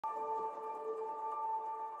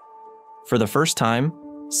For the first time,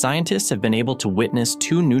 scientists have been able to witness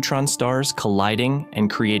two neutron stars colliding and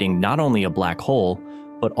creating not only a black hole,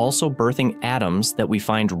 but also birthing atoms that we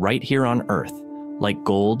find right here on Earth, like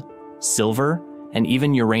gold, silver, and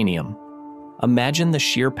even uranium. Imagine the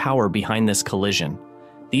sheer power behind this collision.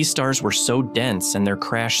 These stars were so dense and their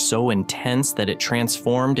crash so intense that it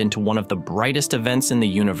transformed into one of the brightest events in the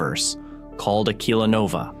universe, called a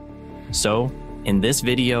kilonova. So, in this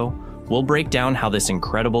video, we'll break down how this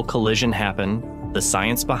incredible collision happened, the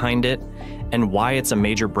science behind it, and why it's a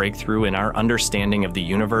major breakthrough in our understanding of the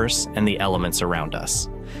universe and the elements around us.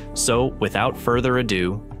 So, without further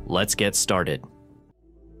ado, let's get started.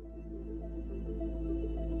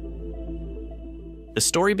 The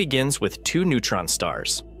story begins with two neutron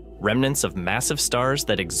stars, remnants of massive stars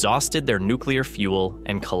that exhausted their nuclear fuel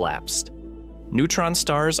and collapsed. Neutron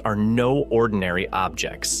stars are no ordinary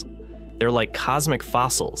objects. They're like cosmic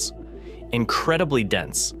fossils, incredibly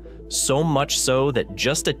dense, so much so that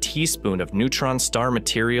just a teaspoon of neutron star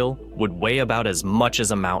material would weigh about as much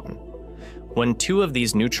as a mountain. When two of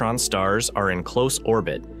these neutron stars are in close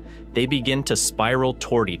orbit, they begin to spiral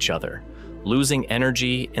toward each other, losing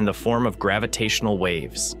energy in the form of gravitational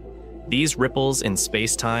waves. These ripples in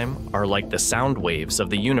space-time are like the sound waves of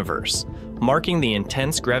the universe, marking the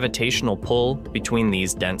intense gravitational pull between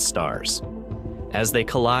these dense stars. As they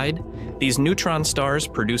collide, these neutron stars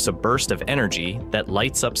produce a burst of energy that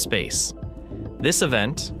lights up space. This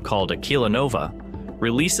event, called a kilonova,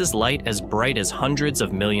 releases light as bright as hundreds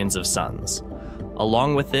of millions of suns.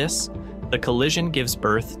 Along with this, the collision gives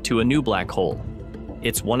birth to a new black hole.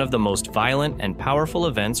 It's one of the most violent and powerful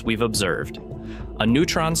events we've observed. A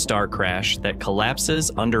neutron star crash that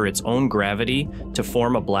collapses under its own gravity to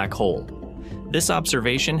form a black hole. This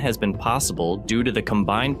observation has been possible due to the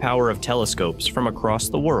combined power of telescopes from across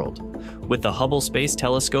the world, with the Hubble Space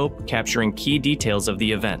Telescope capturing key details of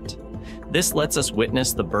the event. This lets us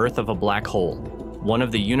witness the birth of a black hole, one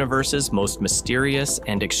of the universe's most mysterious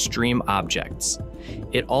and extreme objects.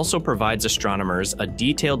 It also provides astronomers a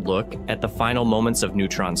detailed look at the final moments of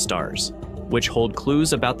neutron stars, which hold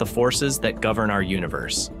clues about the forces that govern our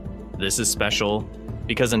universe. This is special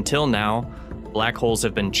because until now, black holes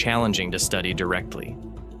have been challenging to study directly.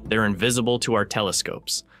 They're invisible to our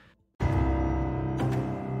telescopes.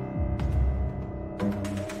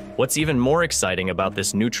 What's even more exciting about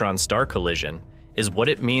this neutron star collision is what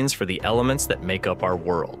it means for the elements that make up our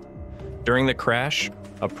world. During the crash,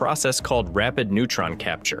 a process called rapid neutron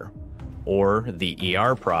capture, or the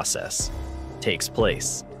ER process, takes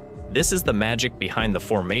place. This is the magic behind the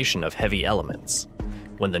formation of heavy elements.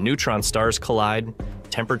 When the neutron stars collide,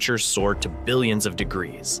 temperatures soar to billions of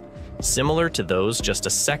degrees, similar to those just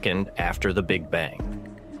a second after the Big Bang.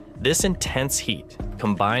 This intense heat,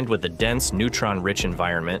 combined with a dense neutron-rich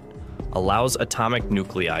environment, allows atomic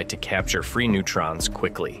nuclei to capture free neutrons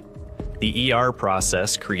quickly. The ER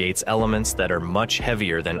process creates elements that are much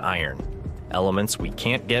heavier than iron, elements we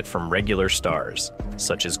can't get from regular stars,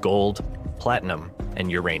 such as gold, platinum,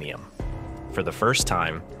 and uranium. For the first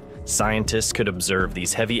time, scientists could observe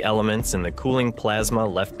these heavy elements in the cooling plasma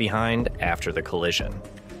left behind after the collision.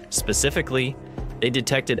 Specifically, they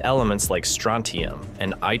detected elements like strontium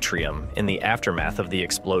and yttrium in the aftermath of the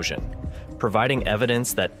explosion, providing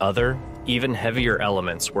evidence that other, even heavier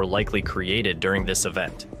elements were likely created during this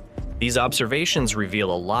event. These observations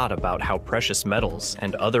reveal a lot about how precious metals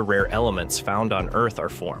and other rare elements found on Earth are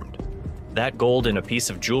formed. That gold in a piece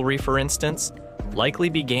of jewelry, for instance, likely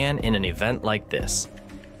began in an event like this,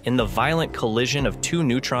 in the violent collision of two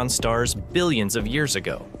neutron stars billions of years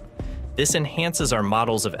ago. This enhances our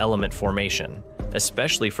models of element formation,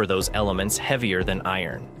 especially for those elements heavier than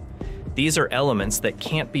iron. These are elements that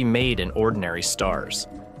can't be made in ordinary stars.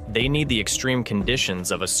 They need the extreme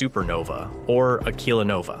conditions of a supernova or a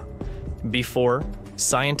kilonova. Before,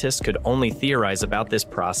 scientists could only theorize about this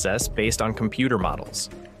process based on computer models.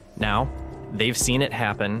 Now, they've seen it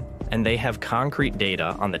happen, and they have concrete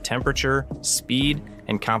data on the temperature, speed,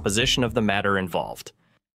 and composition of the matter involved.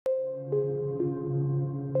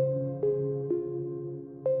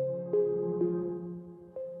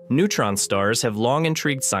 Neutron stars have long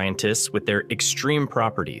intrigued scientists with their extreme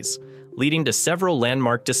properties, leading to several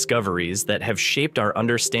landmark discoveries that have shaped our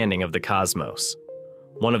understanding of the cosmos.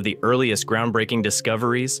 One of the earliest groundbreaking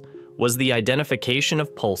discoveries was the identification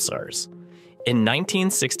of pulsars. In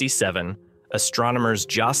 1967, astronomers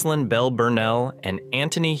Jocelyn Bell Burnell and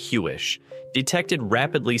Anthony Hewish detected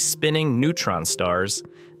rapidly spinning neutron stars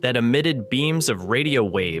that emitted beams of radio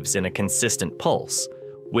waves in a consistent pulse,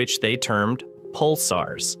 which they termed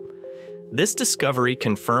pulsars. This discovery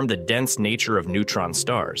confirmed the dense nature of neutron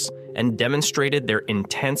stars and demonstrated their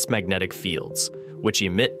intense magnetic fields, which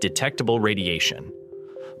emit detectable radiation.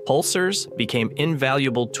 Pulsars became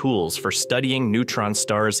invaluable tools for studying neutron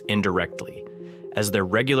stars indirectly, as their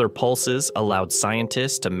regular pulses allowed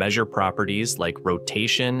scientists to measure properties like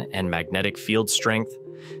rotation and magnetic field strength,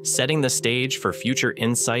 setting the stage for future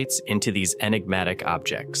insights into these enigmatic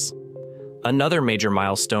objects. Another major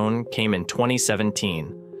milestone came in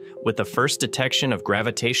 2017, with the first detection of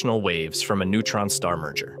gravitational waves from a neutron star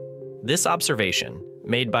merger. This observation,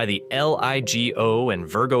 made by the LIGO and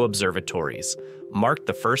Virgo observatories, marked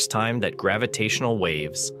the first time that gravitational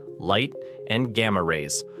waves, light, and gamma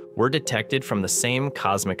rays were detected from the same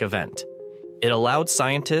cosmic event. It allowed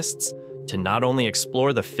scientists to not only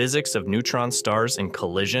explore the physics of neutron stars in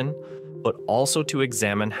collision, but also to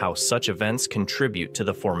examine how such events contribute to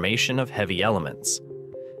the formation of heavy elements.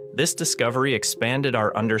 This discovery expanded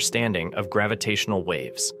our understanding of gravitational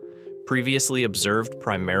waves, previously observed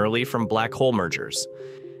primarily from black hole mergers,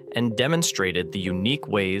 and demonstrated the unique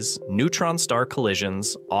ways neutron-star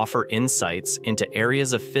collisions offer insights into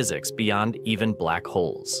areas of physics beyond even black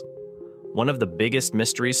holes. One of the biggest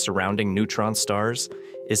mysteries surrounding neutron stars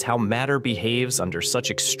is how matter behaves under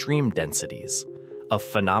such extreme densities, a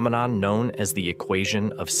phenomenon known as the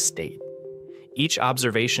equation of state. Each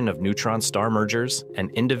observation of neutron star mergers and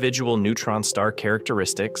individual neutron star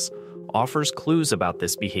characteristics offers clues about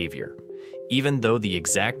this behavior, even though the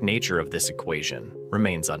exact nature of this equation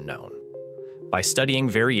remains unknown. By studying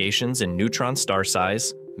variations in neutron star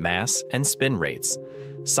size, mass, and spin rates,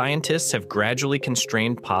 scientists have gradually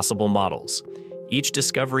constrained possible models, each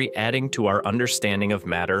discovery adding to our understanding of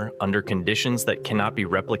matter under conditions that cannot be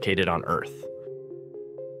replicated on Earth.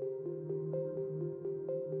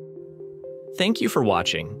 Thank you for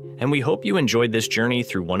watching, and we hope you enjoyed this journey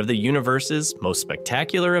through one of the universe's most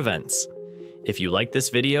spectacular events. If you like this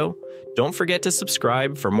video, don't forget to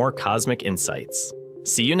subscribe for more cosmic insights.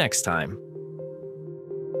 See you next time.